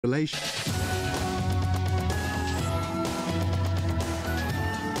relation.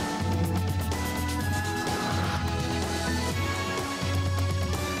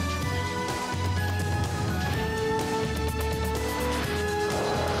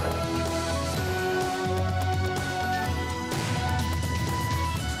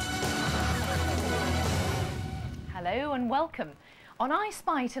 Hello and welcome. On I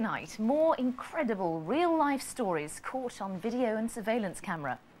Spy tonight, more incredible real-life stories caught on video and surveillance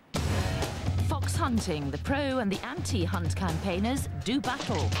camera. Fox hunting, the pro and the anti-hunt campaigners do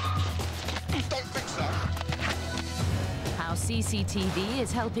battle. Don't fix that. How CCTV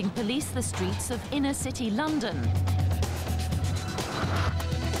is helping police the streets of inner-city London.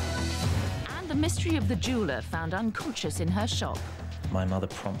 And the mystery of the jeweller found unconscious in her shop. My mother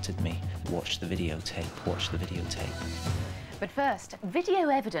prompted me, watch the videotape, watch the videotape. But first, video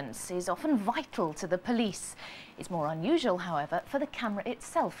evidence is often vital to the police. It's more unusual, however, for the camera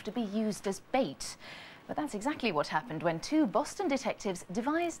itself to be used as bait. But that's exactly what happened when two Boston detectives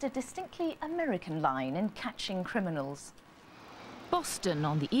devised a distinctly American line in catching criminals. Boston,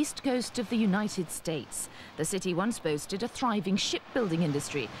 on the east coast of the United States. The city once boasted a thriving shipbuilding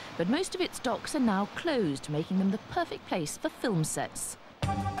industry, but most of its docks are now closed, making them the perfect place for film sets.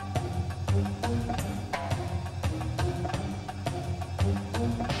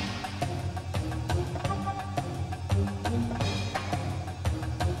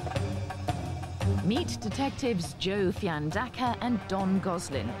 Meet detectives Joe Fiandaca and Don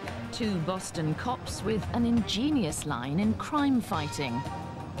Goslin, two Boston cops with an ingenious line in crime fighting.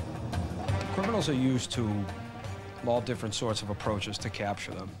 Criminals are used to all different sorts of approaches to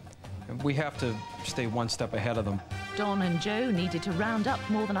capture them, and we have to stay one step ahead of them. Don and Joe needed to round up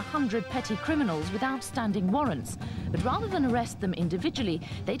more than 100 petty criminals with outstanding warrants. But rather than arrest them individually,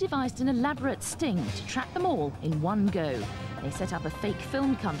 they devised an elaborate sting to trap them all in one go. They set up a fake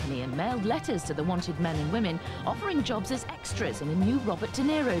film company and mailed letters to the wanted men and women, offering jobs as extras in a new Robert De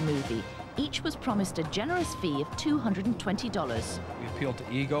Niro movie. Each was promised a generous fee of $220. We appeal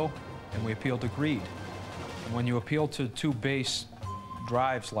to ego and we appeal to greed. And when you appeal to two base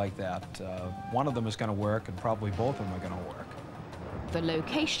drives like that, one of them is going to work and probably both of them are going to work. The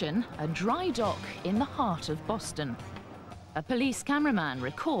location, a dry dock in the heart of Boston. A police cameraman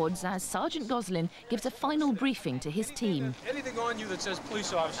records as Sergeant Goslin gives a final briefing to his team. Anything on you that says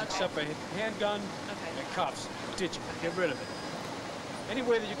police officer except a handgun and cuffs, ditch it, get rid of it. Any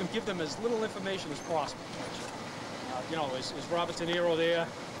way that you can give them as little information as possible. You know, is Robert De Niro there?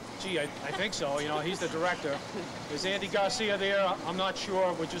 Gee, I think so. You know, he's the director. Is Andy Garcia there? I'm not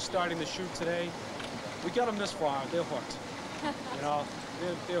sure. We're just starting to shoot today. We got them this far. They're hooked. You know,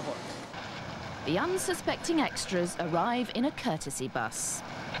 they're hooked. The unsuspecting extras arrive in a courtesy bus.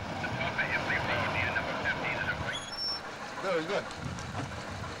 Very good.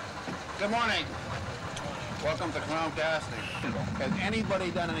 Good morning. Welcome to Crown Casting. Has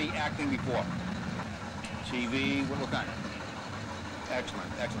anybody done any acting before? TV, what kind?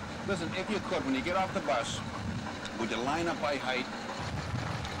 Excellent, excellent. Listen, if you could, when you get off the bus, would you line up by height?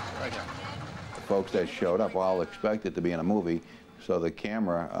 Right here. The folks that showed up all expected to be in a movie, so the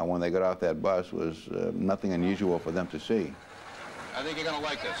camera, when they got off that bus, was nothing unusual for them to see. I think you're going to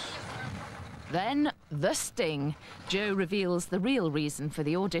like this. Then, the sting. Joe reveals the real reason for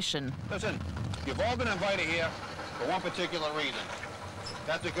the audition. Listen, you've all been invited here for one particular reason.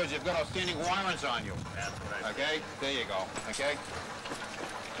 That's because you've got outstanding warrants on you. That's right. Okay? There you go. Okay?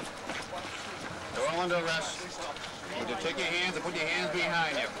 They're all under arrest. Would you take your hands and put your hands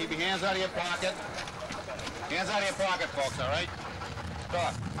behind you? Keep your hands out of your pocket. Hands out of your pocket, folks, all right?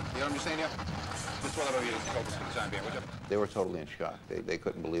 Stop. You know what I'm saying here? Just throw that over you to focus for the time being, would you? They were totally in shock. They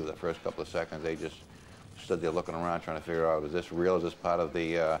couldn't believe the first couple of seconds. They just stood there looking around trying to figure out, is this real? Is this part of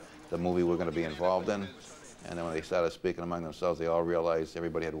the movie we're going to be involved in? And then when they started speaking among themselves, they all realized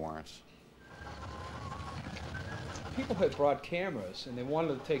everybody had warrants. People had brought cameras and they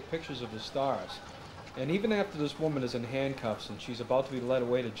wanted to take pictures of the stars. And even after this woman is in handcuffs and she's about to be led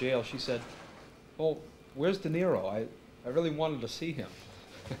away to jail, she said, "Oh, where's De Niro? I really wanted to see him."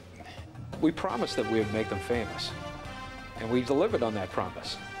 We promised that we would make them famous. And we delivered on that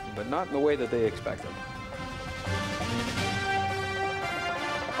promise, but not in the way that they expected.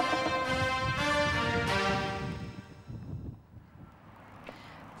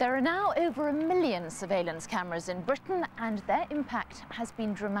 There are now over 1 million surveillance cameras in Britain, and their impact has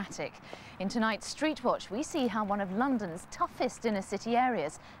been dramatic. In tonight's Street Watch, we see how one of London's toughest inner city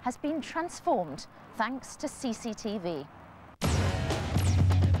areas has been transformed thanks to CCTV.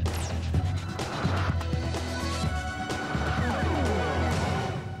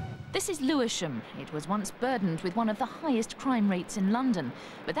 This is Lewisham. It was once burdened with one of the highest crime rates in London,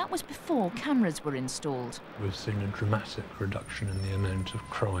 but that was before cameras were installed. We've seen a dramatic reduction in the amount of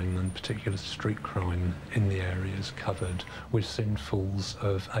crime, and particular street crime in the areas covered. We've seen falls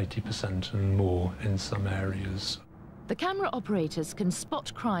of 80% and more in some areas. The camera operators can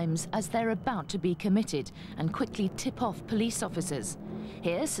spot crimes as they're about to be committed and quickly tip off police officers.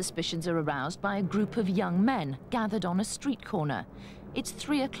 Here, suspicions are aroused by a group of young men gathered on a street corner. It's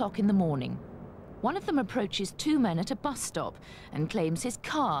 3 o'clock in the morning. One of them approaches two men at a bus stop and claims his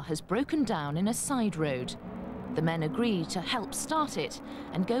car has broken down in a side road. The men agree to help start it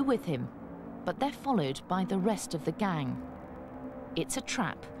and go with him, but they're followed by the rest of the gang. It's a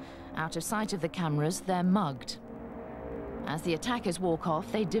trap. Out of sight of the cameras, they're mugged. As the attackers walk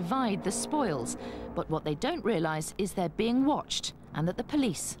off, they divide the spoils, but what they don't realise is they're being watched and that the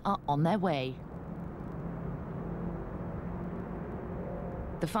police are on their way.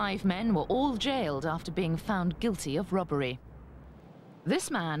 The 5 men were all jailed after being found guilty of robbery. This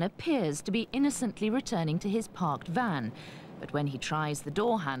man appears to be innocently returning to his parked van, but when he tries the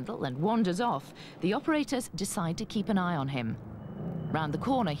door handle and wanders off, the operators decide to keep an eye on him. Round the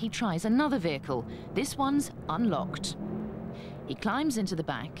corner, he tries another vehicle. This one's unlocked. He climbs into the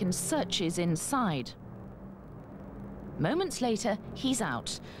back and searches inside. Moments later, he's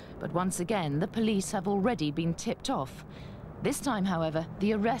out, but once again, the police have already been tipped off. This time, however,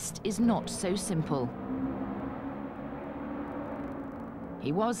 the arrest is not so simple.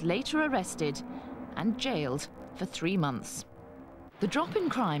 He was later arrested and jailed for 3 months. The drop in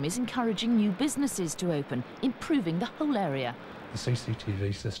crime is encouraging new businesses to open, improving the whole area. The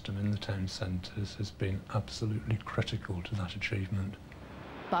CCTV system in the town centres has been absolutely critical to that achievement.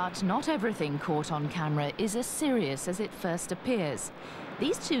 But not everything caught on camera is as serious as it first appears.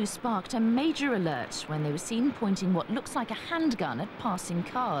 These two sparked a major alert when they were seen pointing what looks like a handgun at passing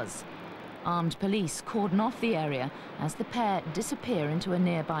cars. Armed police cordon off the area as the pair disappear into a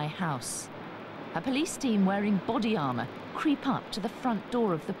nearby house. A police team wearing body armour creep up to the front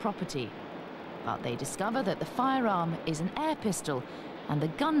door of the property. But they discover that the firearm is an air pistol and the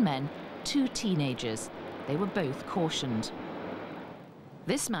gunmen, 2 teenagers. They were both cautioned.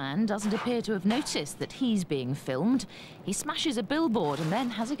 This man doesn't appear to have noticed that he's being filmed. He smashes a billboard and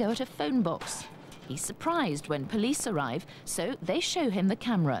then has a go at a phone box. He's surprised when police arrive, so they show him the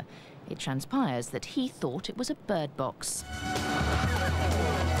camera. It transpires that he thought it was a bird box.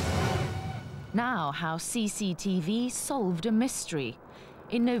 Now, how CCTV solved a mystery.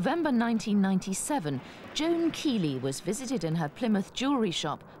 In November 1997, Joan Keeley was visited in her Plymouth jewellery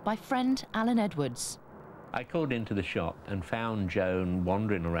shop by friend Alan Edwards. I called into the shop and found Joan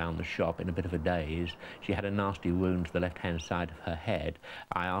wandering around the shop in a bit of a daze. She had a nasty wound to the left-hand side of her head.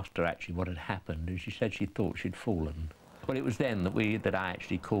 I asked her actually what had happened, and she said she thought she'd fallen. Well, it was then that I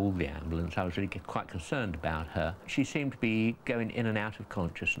actually called the ambulance. I was really quite concerned about her. She seemed to be going in and out of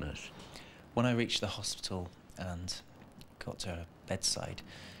consciousness. When I reached the hospital and got to her bedside,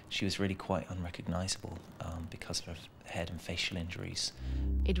 she was really quite unrecognisable because of her head and facial injuries.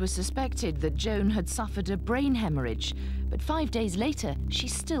 It was suspected that Joan had suffered a brain hemorrhage, but 5 days later, she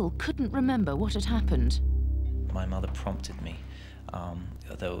still couldn't remember what had happened. My mother prompted me,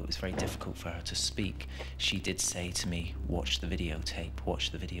 although it was very difficult for her to speak. She did say to me, "Watch the videotape,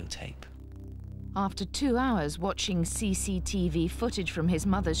 watch the videotape." After 2 hours watching CCTV footage from his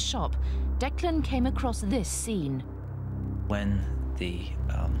mother's shop, Declan came across this scene. When the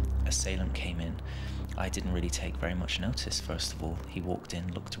assailant came in, I didn't really take very much notice. First of all, he walked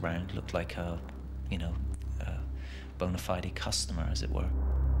in, looked around, looked like a bona fide customer, as it were.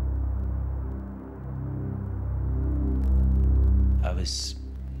 I was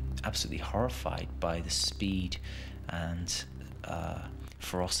absolutely horrified by the speed and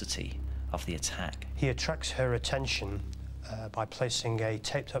ferocity of the attack. He attracts her attention by placing a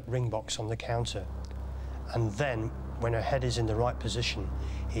taped-up ring box on the counter, and then, when her head is in the right position,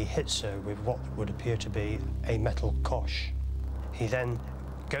 he hits her with what would appear to be a metal cosh. He then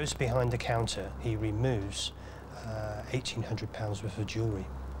goes behind the counter. He removes £1,800 worth of jewellery.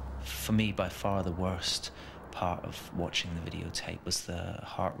 For me, by far the worst part of watching the videotape was the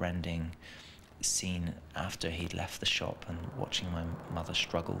heart-rending scene after he'd left the shop and watching my mother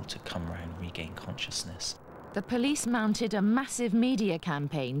struggle to come around and regain consciousness. The police mounted a massive media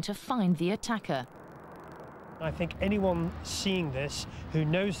campaign to find the attacker. I think anyone seeing this who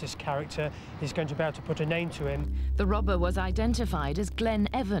knows this character is going to be able to put a name to him. The robber was identified as Glenn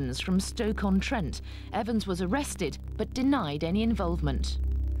Evans from Stoke-on-Trent. Evans was arrested but denied any involvement.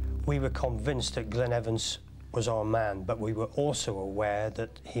 We were convinced that Glenn Evans was our man, but we were also aware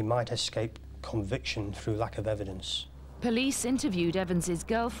that he might escape conviction through lack of evidence. Police interviewed Evans's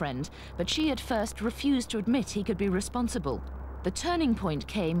girlfriend, but she at first refused to admit he could be responsible. The turning point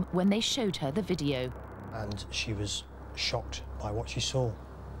came when they showed her the video. And she was shocked by what she saw.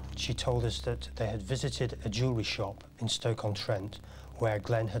 She told us that they had visited a jewellery shop in Stoke-on-Trent where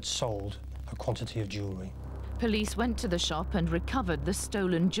Glenn had sold a quantity of jewellery. Police went to the shop and recovered the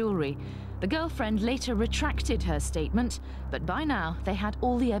stolen jewellery. The girlfriend later retracted her statement, but by now they had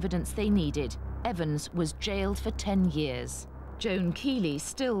all the evidence they needed. Evans was jailed for 10 years. Joan Keeley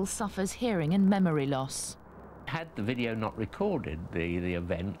still suffers hearing and memory loss. Had the video not recorded the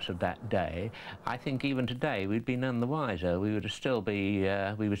events of that day, I think even today we'd be none the wiser. We would still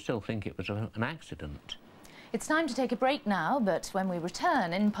think it was an accident. It's time to take a break now, but when we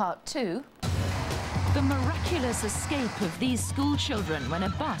return in part 2... the miraculous escape of these school children when a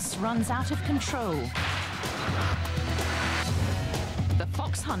bus runs out of control. The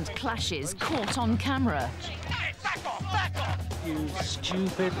fox hunt clashes caught on camera. Hey, back off! You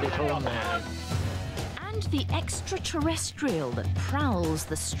stupid little man. And the extraterrestrial that prowls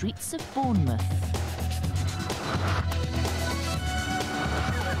the streets of Bournemouth.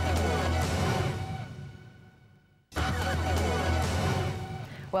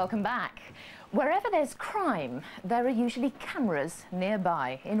 Welcome back. Wherever there's crime, there are usually cameras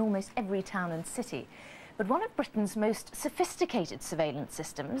nearby in almost every town and city. But one of Britain's most sophisticated surveillance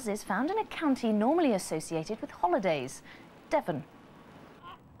systems is found in a county normally associated with holidays, Devon.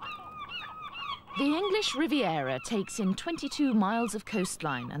 The English Riviera takes in 22 miles of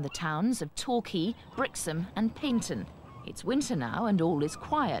coastline and the towns of Torquay, Brixham and Paignton. It's winter now and all is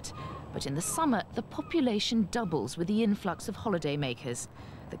quiet, but in the summer the population doubles with the influx of holidaymakers.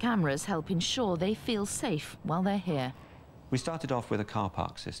 The cameras help ensure they feel safe while they're here. We started off with a car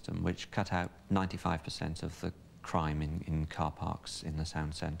park system which cut out 95% of the crime in car parks in the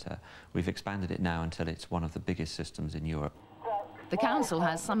town centre. We've expanded it now until it's one of the biggest systems in Europe. The council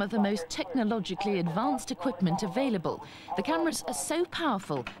has some of the most technologically advanced equipment available. The cameras are so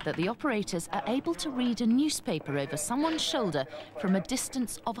powerful that the operators are able to read a newspaper over someone's shoulder from a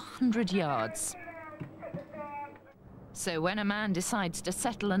distance of 100 yards. So when a man decides to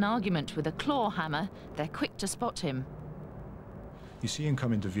settle an argument with a claw hammer, they're quick to spot him. You see him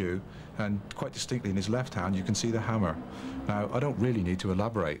come into view, and quite distinctly in his left hand you can see the hammer. Now, I don't really need to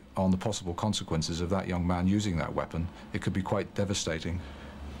elaborate on the possible consequences of that young man using that weapon. It could be quite devastating.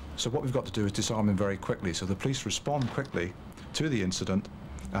 So what we've got to do is disarm him very quickly, so the police respond quickly to the incident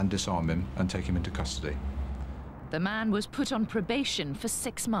and disarm him and take him into custody. The man was put on probation for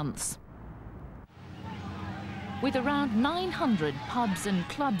 6 months. With around 900 pubs and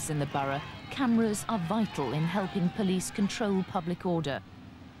clubs in the borough, cameras are vital in helping police control public order.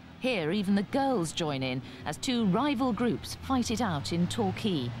 Here, even the girls join in as two rival groups fight it out in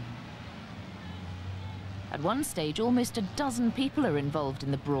Torquay. At one stage, almost a dozen people are involved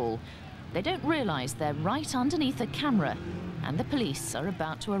in the brawl. They don't realise they're right underneath a camera, and the police are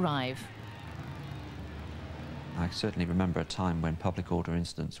about to arrive. I certainly remember a time when public order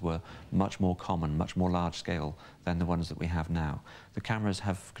incidents were much more common, much more large-scale than the ones that we have now. The cameras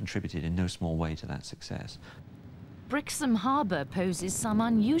have contributed in no small way to that success. Brixham Harbour poses some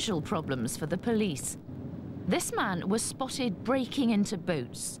unusual problems for the police. This man was spotted breaking into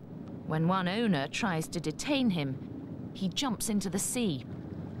boats. When one owner tries to detain him, he jumps into the sea.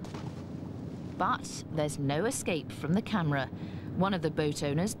 But there's no escape from the camera. One of the boat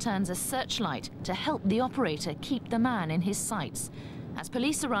owners turns a searchlight to help the operator keep the man in his sights. As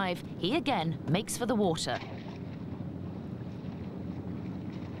police arrive, he again makes for the water.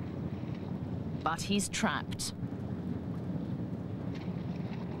 But he's trapped.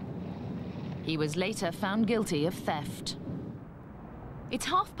 He was later found guilty of theft. It's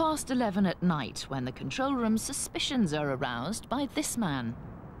 11:30 at night when the control room's suspicions are aroused by this man.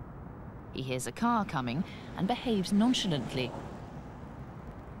 He hears a car coming and behaves nonchalantly.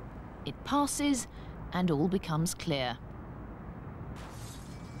 It passes and all becomes clear.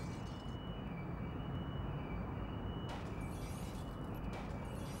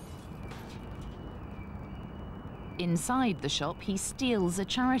 Inside the shop, he steals a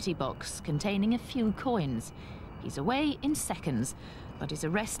charity box containing a few coins. He's away in seconds, but is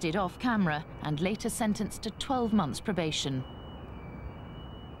arrested off camera and later sentenced to 12 months probation.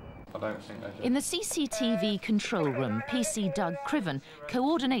 In the CCTV control room, PC Doug Criven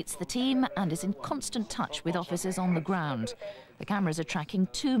coordinates the team and is in constant touch with officers on the ground. The cameras are tracking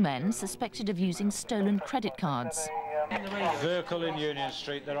 2 men suspected of using stolen credit cards. Vehicle in Union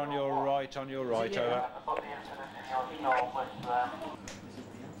Street, they're on your right, over.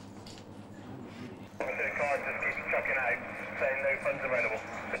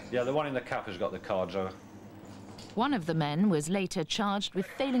 Yeah, the one in the cap has got the cards over. One of the men was later charged with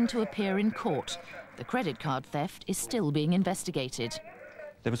failing to appear in court. The credit card theft is still being investigated.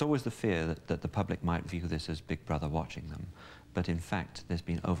 There was always the fear that the public might view this as Big Brother watching them, but in fact there's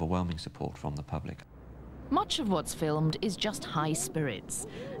been overwhelming support from the public. Much of what's filmed is just high spirits.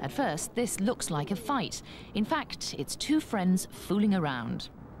 At first, this looks like a fight. In fact, it's two friends fooling around.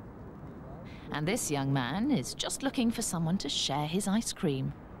 And this young man is just looking for someone to share his ice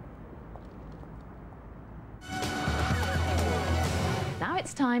cream. Now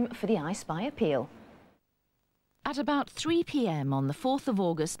it's time for the I Spy appeal. At about 3 p.m. on the 4th of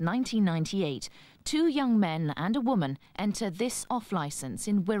August 1998, two young men and a woman enter this off-licence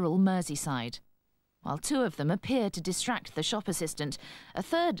in Wirral, Merseyside. While two of them appear to distract the shop assistant, a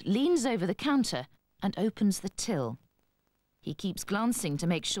third leans over the counter and opens the till. He keeps glancing to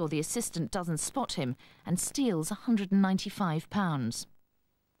make sure the assistant doesn't spot him and steals £195.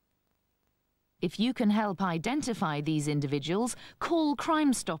 If you can help identify these individuals, call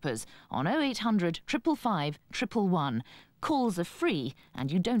Crime Stoppers on 0800 555 111. Calls are free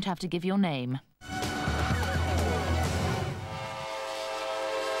and you don't have to give your name.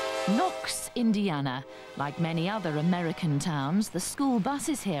 Knox, Indiana. Like many other American towns, the school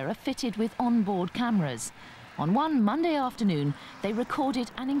buses here are fitted with onboard cameras. On one Monday afternoon, they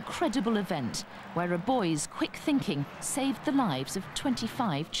recorded an incredible event where a boy's quick thinking saved the lives of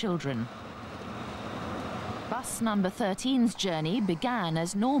 25 children. Bus number 13's journey began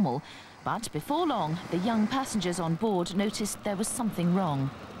as normal, but before long, the young passengers on board noticed there was something wrong.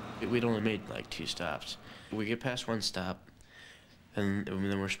 We'd only made like 2 stops. We get past one stop, and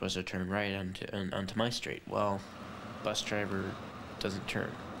then we're supposed to turn right onto my street. Well, bus driver doesn't turn.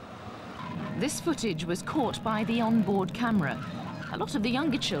 This footage was caught by the onboard camera. A lot of the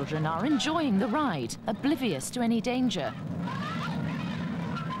younger children are enjoying the ride, oblivious to any danger.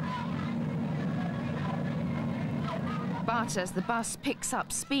 But as the bus picks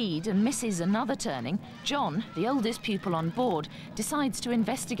up speed and misses another turning, John, the oldest pupil on board, decides to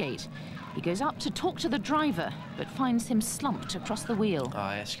investigate. He goes up to talk to the driver, but finds him slumped across the wheel.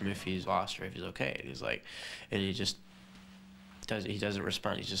 I ask him if he's lost or if he's okay. He's like, and he doesn't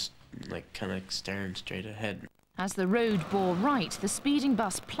respond. He's just like kind of staring straight ahead. As the road bore right, the speeding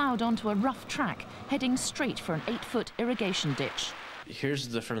bus ploughed onto a rough track, heading straight for an 8-foot irrigation ditch. Here's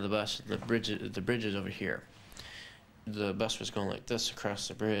the front of the bus, and the bridge is over here. The bus was going like this across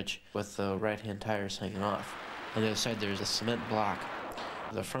the bridge with the right-hand tires hanging off. On the other side, there's a cement block.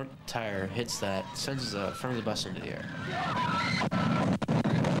 The front tire hits that, sends the front of the bus into the air.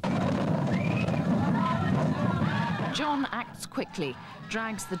 John acts quickly,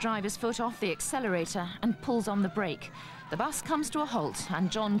 drags the driver's foot off the accelerator and pulls on the brake. The bus comes to a halt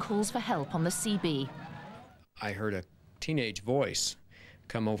and John calls for help on the CB. I heard a teenage voice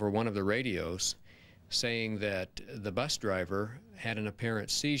come over one of the radios saying that the bus driver had an apparent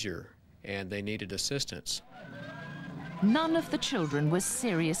seizure and they needed assistance. None of the children was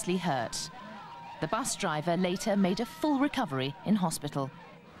seriously hurt. The bus driver later made a full recovery in hospital.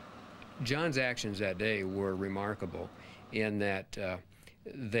 John's actions that day were remarkable in that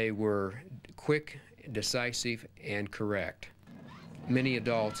they were quick, decisive, and correct. Many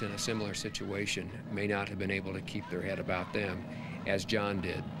adults in a similar situation may not have been able to keep their head about them as John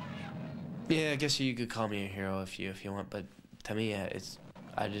did. Yeah, I guess you could call me a hero if you want, but to me,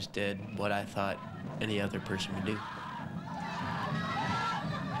 I just did what I thought any other person would do.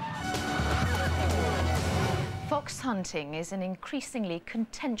 Fox hunting is an increasingly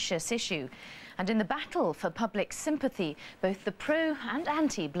contentious issue, and in the battle for public sympathy, both the pro and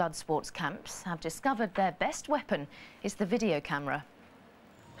anti-blood sports camps have discovered their best weapon is the video camera.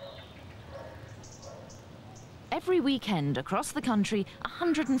 Every weekend across the country,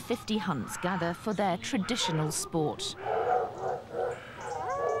 150 hunts gather for their traditional sport,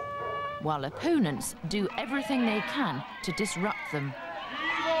 while opponents do everything they can to disrupt them.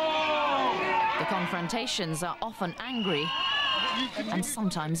 The confrontations are often angry and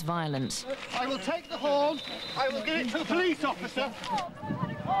sometimes violent. I will take the horn. I will give it to the police officer.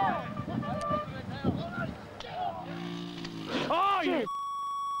 Oh, you!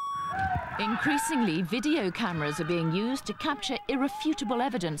 Increasingly, video cameras are being used to capture irrefutable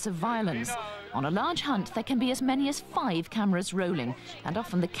evidence of violence. On a large hunt, there can be as many as 5 cameras rolling, and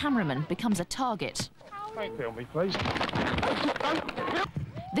often the cameraman becomes a target. Don't film me, please.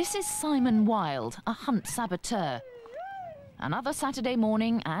 This is Simon Wilde, a hunt saboteur. Another Saturday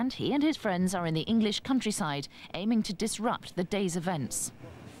morning, and he and his friends are in the English countryside, aiming to disrupt the day's events.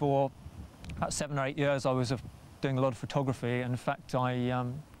 For about 7 or 8 years, I was doing a lot of photography. In fact, I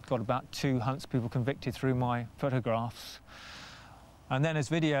got about 2 hunts people convicted through my photographs. And then as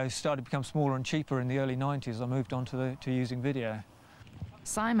video started to become smaller and cheaper in the early 90s, I moved on to using video.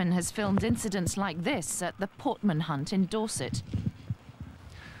 Simon has filmed incidents like this at the Portman hunt in Dorset.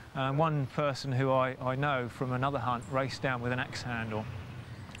 One person who I know from another hunt raced down with an axe handle.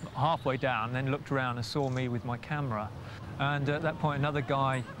 Halfway down, then looked around and saw me with my camera. And at that point, another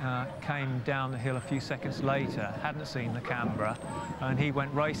guy came down the hill a few seconds later, hadn't seen the camera, and he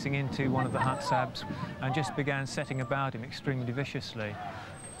went racing into one of the hunt sabs and just began setting about him extremely viciously.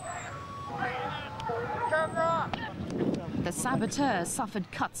 The saboteur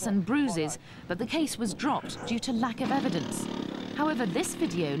suffered cuts and bruises, but the case was dropped due to lack of evidence. However, this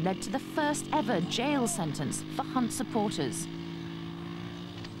video led to the first ever jail sentence for Hunt supporters.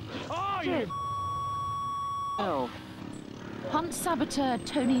 Oh. Hunt saboteur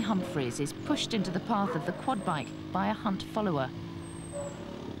Tony Humphreys is pushed into the path of the quad bike by a Hunt follower.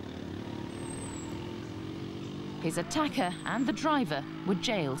 His attacker and the driver were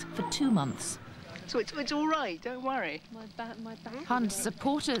jailed for 2 months. So it's all right, don't worry. Hunt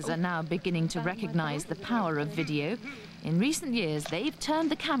supporters are now beginning to recognise the power of video. In recent years, they've turned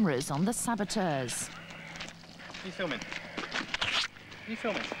the cameras on the saboteurs. You filming? You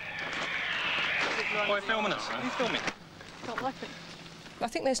filming? Boy, filming us. You filming? I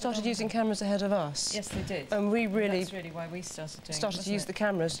think they started using cameras ahead of us. Yes, they did. And we really... That's really why we started doing started to use the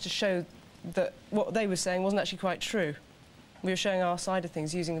cameras to show that what they were saying wasn't actually quite true. We were showing our side of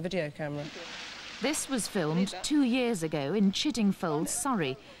things using a video camera. This was filmed 2 years ago in Chiddingfold,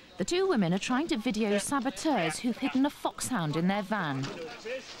 Surrey. The two women are trying to video saboteurs who've hidden a foxhound in their van.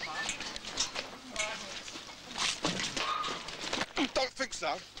 Don't think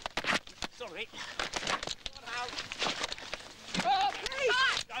so. Sorry. Oh,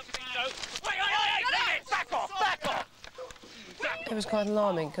 please! Don't think so. Wait, back off, back off! It was quite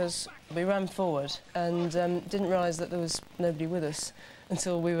alarming because we ran forward and didn't realise that there was nobody with us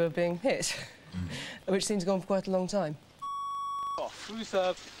until we were being hit, which seemed to go on for quite a long time.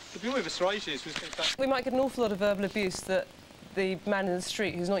 The beauty of Australia is we might get an awful lot of verbal abuse that the man in the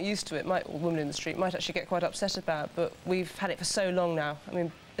street who's not used to it, or woman in the street, might actually get quite upset about, but we've had it for so long now. I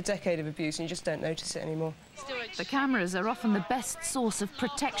mean, a decade of abuse and you just don't notice it anymore. The cameras are often the best source of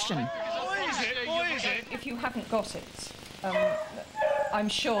protection. What is it? If you haven't got it, I'm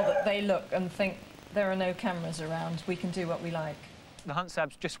sure that they look and think there are no cameras around, we can do what we like. The hunt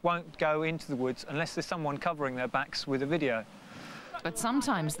sabs just won't go into the woods unless there's someone covering their backs with a video. But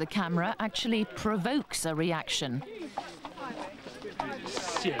sometimes the camera actually provokes a reaction.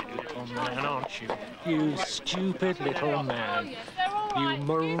 Silly little man, aren't you? You stupid little man. You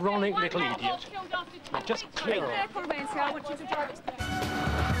moronic little idiot. Just clear off.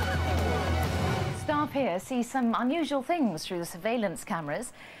 Staff here see some unusual things through the surveillance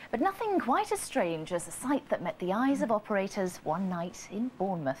cameras, but nothing quite as strange as the sight that met the eyes of operators one night in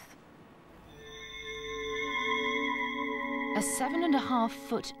Bournemouth. A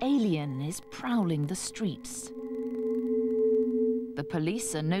 7.5-foot alien is prowling the streets. The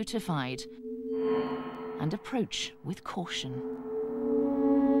police are notified and approach with caution.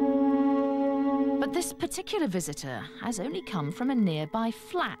 But this particular visitor has only come from a nearby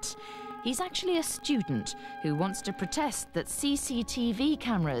flat. He's actually a student who wants to protest that CCTV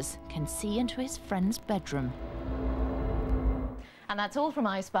cameras can see into his friend's bedroom. And that's all from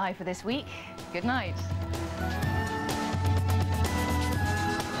I Spy for this week. Good night.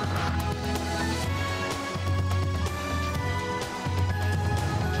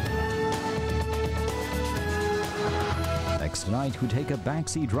 Next tonight, we take a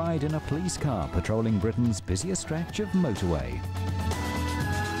backseat ride in a police car patrolling Britain's busiest stretch of motorway.